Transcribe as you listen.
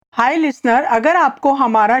हाय listener, अगर आपको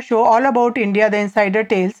हमारा show all about India the insider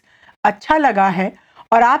tales अच्छा लगा है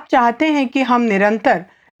और आप चाहते हैं कि हम निरंतर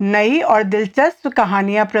नई और दिलचस्प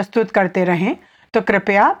कहानियाँ प्रस्तुत करते रहें, तो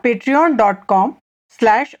कृपया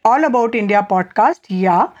patreon.com/allaboutIndiaPodcast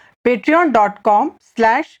या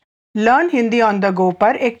patreon.com/learnhindiOnTheGo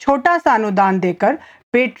पर एक छोटा सा अनुदान देकर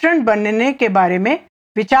पेट्रन बनने के बारे में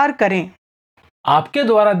विचार करें। आपके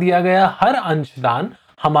द्वारा दिया गया हर अंशदान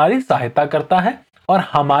हमारी सहायता करता है और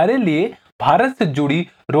हमारे लिए भारत से जुड़ी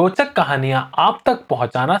रोचक कहानियां आप तक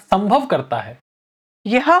पहुंचाना संभव करता है।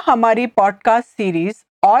 यह हमारी podcast series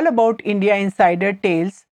all about India insider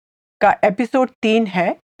tales का एपिसोड 3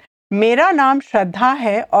 है। मेरा नाम श्रद्धा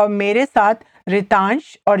है और मेरे साथ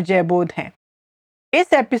रितांश और जयबोध हैं।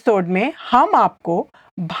 इस एपिसोड में हम आपको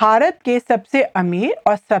भारत के सबसे अमीर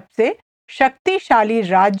और सबसे शक्तिशाली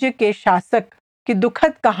राज्य के शासक की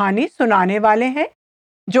दुखद कहानी सुनाने वाले हैं,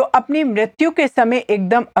 जो अपनी मृत्यु के समय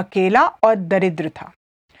एकदम अकेला और दरिद्र था।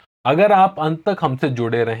 अगर आप अंत तक हमसे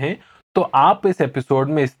जुड़े रहें तो आप इस एपिसोड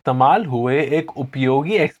में इस्तेमाल हुए एक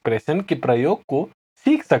उपयोगी एक्सप्रेशन के प्रयोग को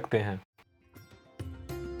सीख सकते हैं।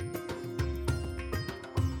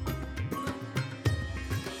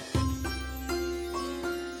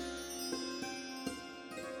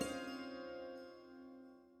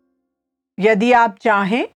 यदि आप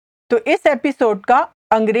चाहें तो इस एपिसोड का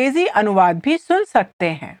अंग्रेजी अनुवाद भी सुन सकते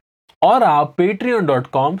हैं। और आप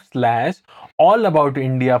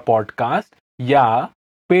patreon.com/allaboutIndiaPodcast या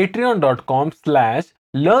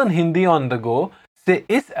patreon.com/learnhindiOnTheGo से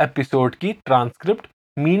इस एपिसोड की ट्रांसक्रिप्ट,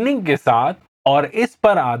 मीनिंग के साथ और इस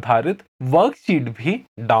पर आधारित वर्कशीट भी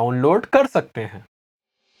डाउनलोड कर सकते हैं।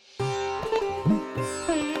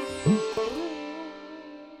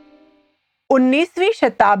 उन्नीसवीं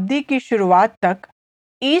शताब्दी की शुरुआत तक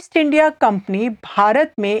ईस्ट इंडिया कंपनी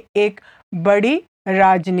भारत में एक बड़ी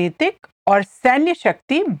राजनीतिक और सैन्य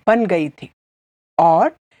शक्ति बन गई थी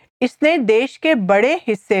और इसने देश के बड़े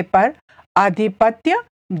हिस्से पर आधिपत्य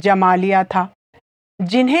जमा लिया था,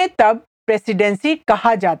 जिन्हें तब प्रेसिडेंसी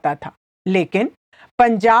कहा जाता था। लेकिन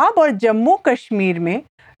पंजाब और जम्मू कश्मीर में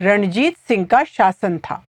रणजीत सिंह का शासन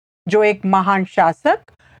था, जो एक महान शासक,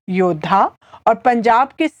 योद्धा और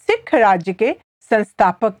पंजाब के सिख राज्य के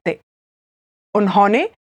संस्थापक थे। उन्होंने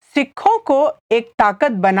सिखों को एक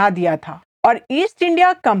ताकत बना दिया था और ईस्ट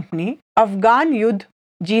इंडिया कंपनी अफगान युद्ध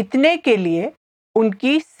जीतने के लिए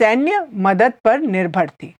उनकी सैन्य मदद पर निर्भर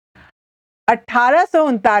थी।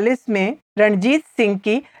 1839 में रणजीत सिंह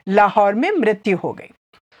की लाहौर में मृत्यु हो गई।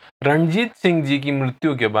 रणजीत सिंह जी की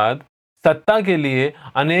मृत्यु के बाद सत्ता के लिए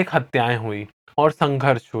अनेक हत्याएं हुई और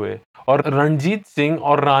संघर्ष हुए और रणजीत सिंह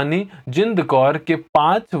और रानी जिंद कौर के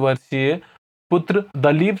 5 वर्षीय पुत्र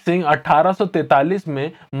दलीप सिंह 1843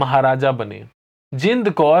 में महाराजा बने। जिंद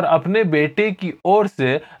कौर अपने बेटे की ओर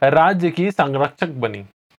से राज्य की संरक्षक बनी।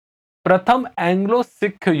 प्रथम एंग्लो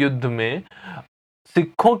सिख युद्ध में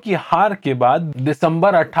सिखों की हार के बाद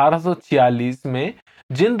दिसंबर 1846 में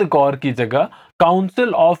जिंद कौर की जगह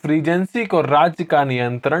काउंसिल ऑफ रीजेंसी को राज्य का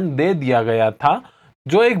नियंत्रण दे दिया गया था,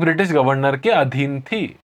 जो एक ब्रिटिश गवर्नर के अधीन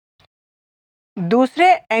थी।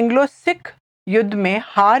 दूसरे एंग्लो सिख युद्ध में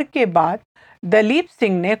हार के बाद दलीप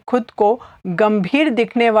सिंह ने खुद को गंभीर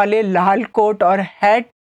दिखने वाले लाल कोट और हैट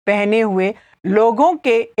पहने हुए लोगों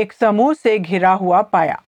के एक समूह से घिरा हुआ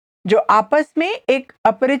पाया, जो आपस में एक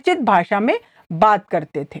अपरिचित भाषा में बात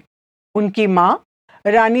करते थे। उनकी मां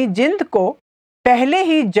रानी जिंद को पहले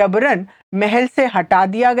ही जबरन महल से हटा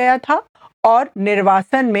दिया गया था और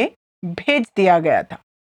निर्वासन में भेज दिया गया था,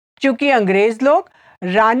 क्योंकि अंग्रेज लोग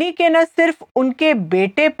रानी के न सिर्फ उनके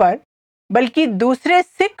बेटे पर बल्कि दूसरे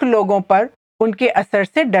सिख लोगों पर उनके असर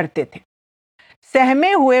से डरते थे।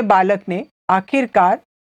 सहमे हुए बालक ने आखिरकार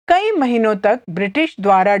कई महीनों तक ब्रिटिश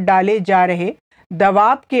द्वारा डाले जा रहे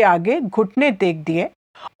दबाव के आगे घुटने टेक दिए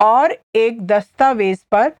और एक दस्तावेज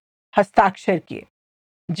पर हस्ताक्षर किए,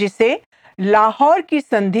 जिसे लाहौर की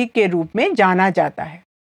संधि के रूप में जाना जाता है।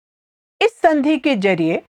 इस संधि के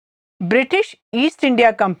जरिए ब्रिटिश ईस्ट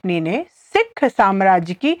इंडिया कंपनी ने सिख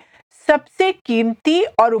साम्राज्य की सबसे कीमती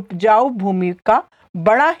और उपजाऊ भूमि का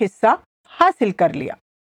बड़ा हिस्सा हासिल कर लिया।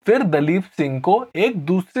 फिर दलीप सिंह को एक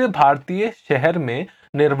दूसरे भारतीय शहर में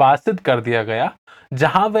निर्वासित कर दिया गया,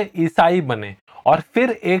 जहां वे ईसाई बने और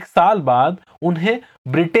फिर 1 साल बाद उन्हें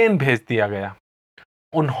ब्रिटेन भेज दिया गया।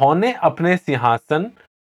 उन्होंने अपने सिंहासन,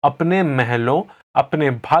 अपने महलों,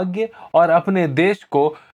 अपने भाग्य और अपने देश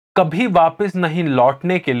को कभी वापस नहीं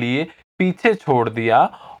लौटने के लिए पीछे छोड़ दिया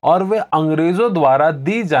और वे अंग्रेजों द्वारा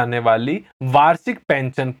दी जाने वाली वार्षिक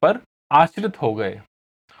पेंशन पर आश्रित हो गए।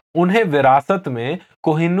 उन्हें विरासत में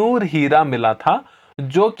कोहिनूर हीरा मिला था,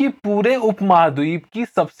 जो कि पूरे उपमहाद्वीप की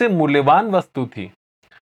सबसे मूल्यवान वस्तु थी।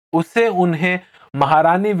 उसे उन्हें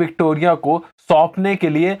महारानी विक्टोरिया को सौंपने के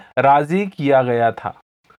लिए राजी किया गया था।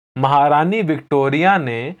 महारानी विक्टोरिया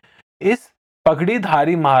ने इस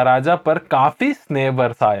पगड़ीधारी महाराजा पर काफी स्नेह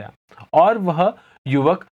बरसाया और वह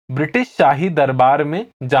युवक ब्रिटिश शाही दरबार में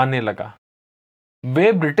जाने लगा।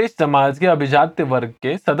 वे ब्रिटिश समाज के अभिजात्य वर्ग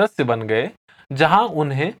के सदस्य बन गए, जहां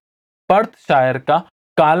उन्हें पर्थशायर का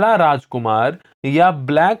काला राजकुमार या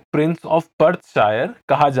ब्लैक प्रिंस ऑफ पर्थशायर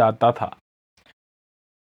कहा जाता था।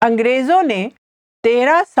 अंग्रेजों ने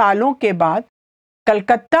 13 सालों के बाद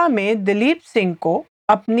कलकत्ता में दलीप सिंह को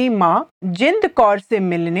अपनी मां जिंद कौर से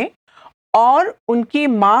मिलने और उनकी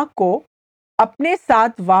मां को अपने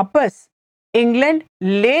साथ वापस इंग्लैंड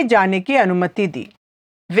ले जाने की अनुमति दी।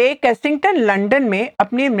 वे कैसिंगटन लंदन में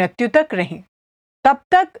अपनी मृत्यु तक रहीं। तब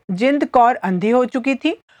तक जिंद कौर अंधी हो चुकी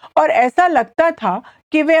थी और ऐसा लगता था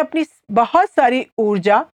कि वे अपनी बहुत सारी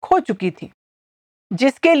ऊर्जा खो चुकी थी,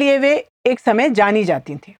 जिसके लिए वे एक समय जानी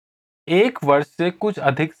जाती थी। 1 वर्ष से कुछ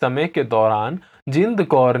अधिक समय के दौरान जिंद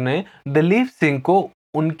कौर ने दलीप सिंह को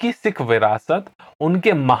उनकी सिख विरासत,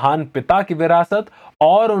 उनके महान पिता की विरासत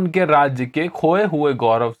और उनके राज्य के खोए हुए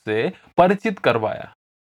गौरव से परिचित करवाया।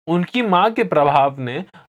 उनकी मां के प्रभाव ने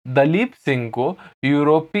दलीप सिंह को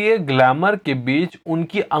यूरोपीय ग्लैमर के बीच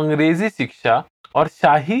उनकी अंग्रेजी शिक्षा और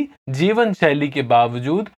शाही जीवन शैली के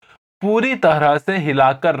बावजूद पूरी तरह से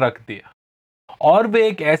हिलाकर रख दिया और वे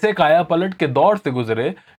एक ऐसे कायापलट के दौर से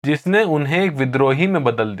गुजरे जिसने उन्हें एक विद्रोही में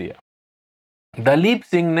बदल दिया। दलीप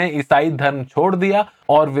सिंह ने ईसाई धर्म छोड़ दिया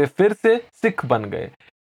और वे फिर से सिख बन गए।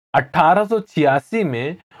 1886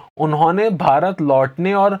 में उन्होंने भारत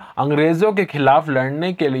लौटने और अंग्रेजों के खिलाफ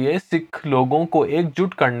लड़ने के लिए सिख लोगों को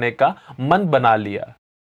एकजुट करने का मन बना लिया।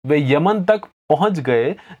 वे यमन तक पहुंच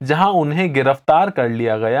गए, जहां उन्हें गिरफ्तार कर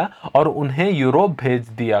लिया गया और उन्हें यूरोप भेज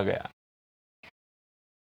दिया गया।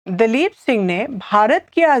 दलीप सिंह ने भारत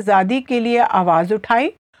की आज़ादी के लिए आवाज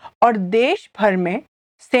उठाई और देश भर में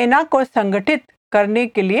सेना को संगठित करने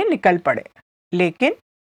के लिए निकल पड़े, लेकिन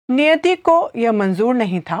नियति को यह मंजूर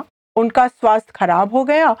नहीं था। उनका स्वास्थ्य खराब हो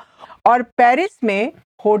गया और पेरिस में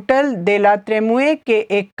होटल दे ला त्रेमुए के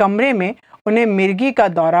एक कमरे में उन्हें मिर्गी का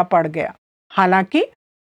दौरा पड़ गया। हालांकि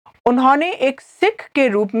उन्होंने एक सिख के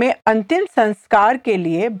रूप में अंतिम संस्कार के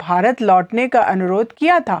लिए भारत लौटने का अनुरोध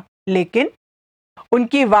किया था, लेकिन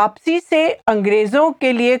उनकी वापसी से अंग्रेजों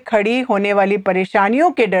के लिए खड़ी होने वाली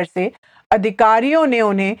परेशानियों के डर से अधिकारियों ने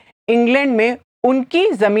उन्हें इंग्लैंड में उनकी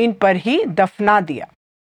जमीन पर ही दफना दिया।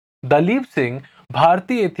 दलीप सिंह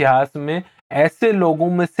भारतीय इतिहास में ऐसे लोगों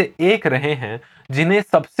में से एक रहे हैं जिन्हें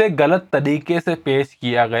सबसे गलत तरीके से पेश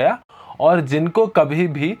किया गया और जिनको कभी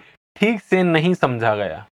भी ठीक से नहीं समझा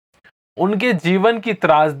गया। उनके जीवन की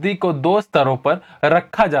त्रासदी को 2 स्तरों पर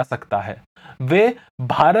रखा जा सकता है। वे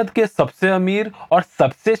भारत के सबसे अमीर और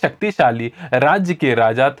सबसे शक्तिशाली राज्य के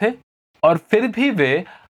राजा थे और फिर भी वे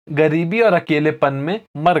गरीबी और अकेलेपन में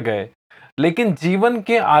मर गए। लेकिन जीवन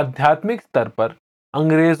के आध्यात्मिक स्तर पर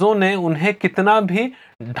अंग्रेजों ने उन्हें कितना भी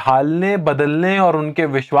ढालने, बदलने और उनके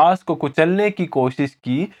विश्वास को कुचलने की कोशिश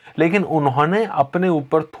की, लेकिन उन्होंने अपने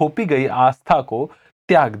ऊपर थोपी गई आस्था को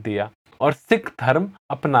त्याग दिया और सिख धर्म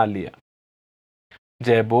अपना लिया।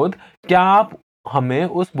 जयबोध, क्या आप हमें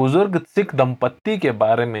उस बुजुर्ग सिख दंपत्ति के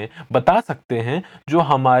बारे में बता सकते हैं जो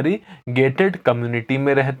हमारी गेटेड कम्युनिटी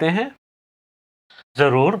में रहते हैं?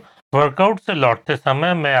 जरूर। वर्कआउट से लौटते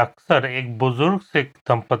समय मैं अक्सर एक बुजुर्ग सिख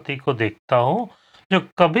दंपति को देखता हूँ जो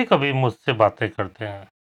कभी कभी मुझसे बातें करते हैं।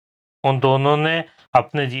 उन दोनों ने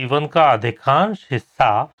अपने जीवन का अधिकांश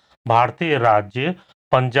हिस्सा भारतीय राज्य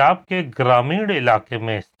पंजाब के ग्रामीण इलाके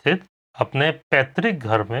में स्थित अपने पैतृक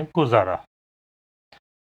घर में गुजारा।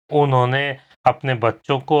 उन्होंने अपने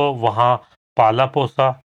बच्चों को वहां पाला पोसा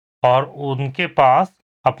और उनके पास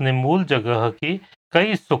अपने मूल जगह की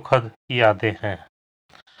कई सुखद यादें हैं।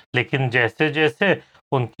 लेकिन जैसे जैसे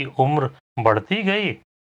उनकी उम्र बढ़ती गई,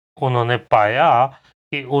 उन्होंने पाया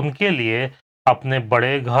कि उनके लिए अपने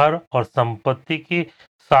बड़े घर और संपत्ति की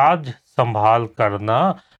साज संभाल करना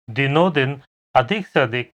दिनों दिन अधिक से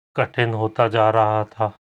अधिक कठिन होता जा रहा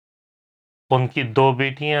था। उनकी 2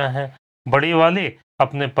 बेटियां हैं। बड़ी वाली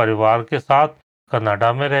अपने परिवार के साथ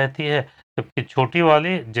कनाडा में रहती है, जबकि छोटी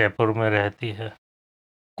वाली जयपुर में रहती है।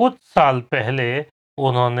 कुछ साल पहले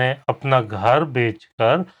उन्होंने अपना घर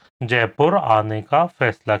बेचकर जयपुर आने का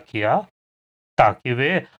फैसला किया ताकि वे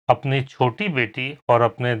अपनी छोटी बेटी और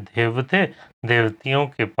अपने देवते देवतियों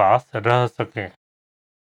के पास रह सकें।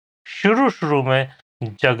 शुरू में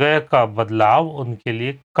जगह का बदलाव उनके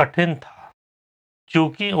लिए कठिन था,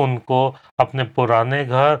 क्योंकि उनको अपने पुराने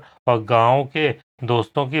घर और गांव के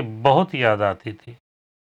दोस्तों की बहुत याद आती थी।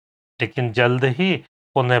 लेकिन जल्द ही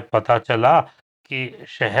उन्हें पता चला कि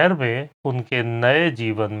शहर में उनके नए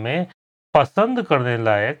जीवन में पसंद करने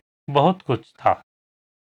लायक बहुत कुछ था।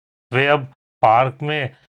 वे अब पार्क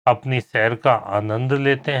में अपनी सैर का आनंद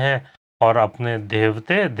लेते हैं और अपने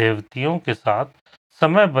देवते देवतियों के साथ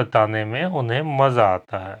समय बिताने में उन्हें मजा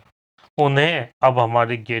आता है। उन्हें अब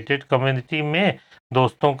हमारी गेटेड कम्युनिटी में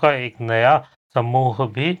दोस्तों का एक नया समूह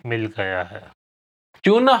भी मिल गया है।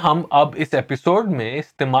 क्यों ना हम अब इस एपिसोड में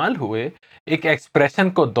इस्तेमाल हुए एक एक्सप्रेशन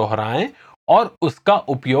को दोहराएं और उसका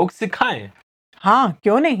उपयोग सिखाएं। हाँ,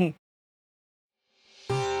 क्यों नहीं।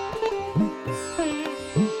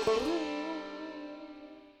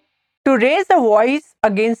 To raise a voice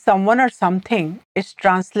against someone or something is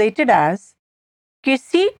translated as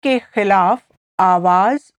किसी के खिलाफ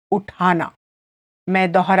आवाज उठाना।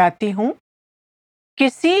 मैं दोहराती हूं,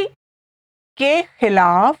 किसी के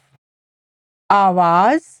खिलाफ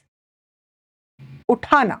आवाज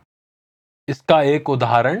उठाना। इसका एक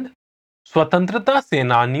उदाहरण, स्वतंत्रता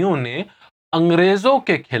सेनानियों ने अंग्रेजों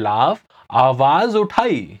के खिलाफ आवाज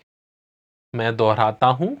उठाई। मैं दोहराता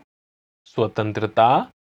हूं,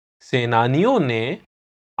 स्वतंत्रता सेनानियों ने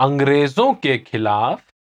अंग्रेजों के खिलाफ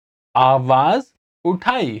आवाज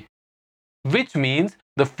उठाई, which means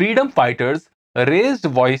the freedom fighters raised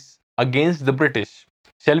voice against the British.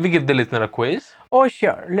 Shall we give the listener a quiz? Oh,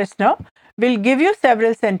 sure, listener. We'll give you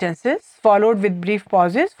several sentences followed with brief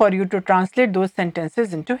pauses for you to translate those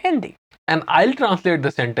sentences into Hindi. And I'll translate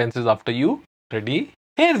the sentences after you. Ready?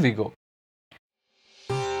 Here we go.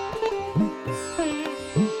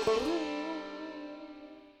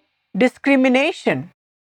 Discrimination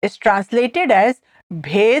is translated as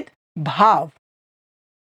भेद भाव।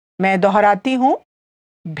 मैं दोहराती हूं,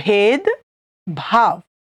 भेद भाव।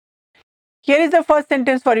 Here is the first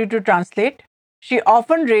sentence for you to translate. She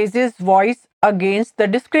often raises voice against the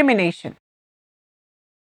discrimination.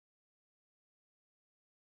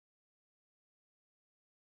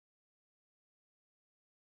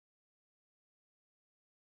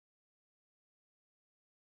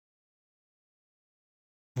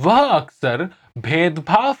 वह अक्सर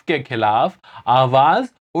भेदभाव के खिलाफ आवाज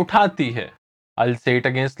उठाती है। I'll say it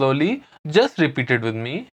again slowly. Just repeat it with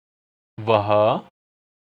me. वह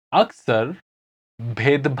अक्सर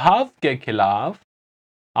भेदभाव के खिलाफ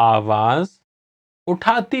आवाज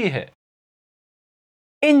उठाती है।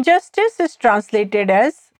 Injustice is translated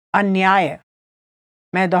as अन्याय।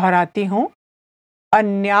 मैं दोहराती हूं,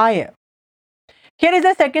 अन्याय। Here is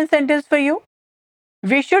the second sentence for you.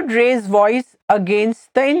 We should raise voice against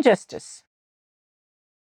the injustice.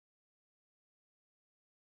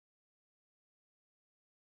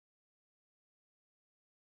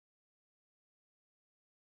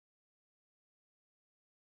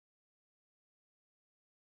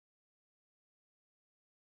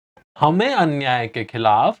 हमें अन्याय के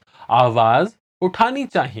खिलाफ आवाज उठानी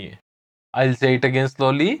चाहिए। I'll say it again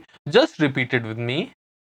slowly. Just repeat it with me.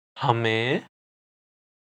 हमें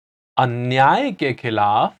अन्याय के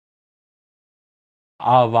खिलाफ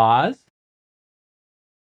आवाज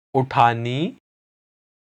उठानी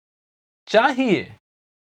चाहिए।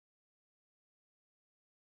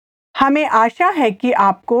 हमें आशा है कि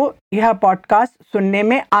आपको यह पॉडकास्ट सुनने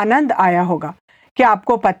में आनंद आया होगा। क्या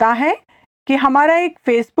आपको पता है कि हमारा एक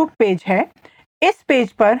फेसबुक पेज है? इस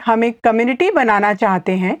पेज पर हम एक कम्युनिटी बनाना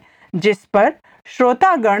चाहते हैं जिस पर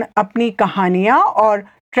श्रोतागण अपनी कहानियां और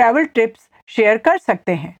ट्रैवल टिप्स शेयर कर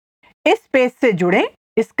सकते हैं। इस पेज से जुड़ें।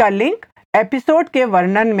 इसका लिंक एपिसोड के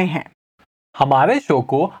वर्णन में है। हमारे शो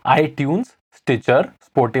को iTunes, स्टिचर,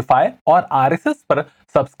 स्पॉटिफाई और RSS पर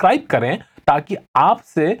सब्सक्राइब करें ताकि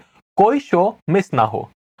आपसे कोई शो मिस ना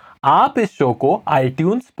हो। आप इस शो को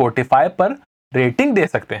iTunes, स्पॉटिफाई पर रेटिंग दे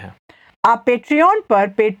सकते हैं। आप पेट्रियन पर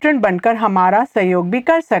पेट्रन बनकर हमारा सहयोग भी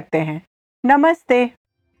कर सकते हैं। नमस्ते।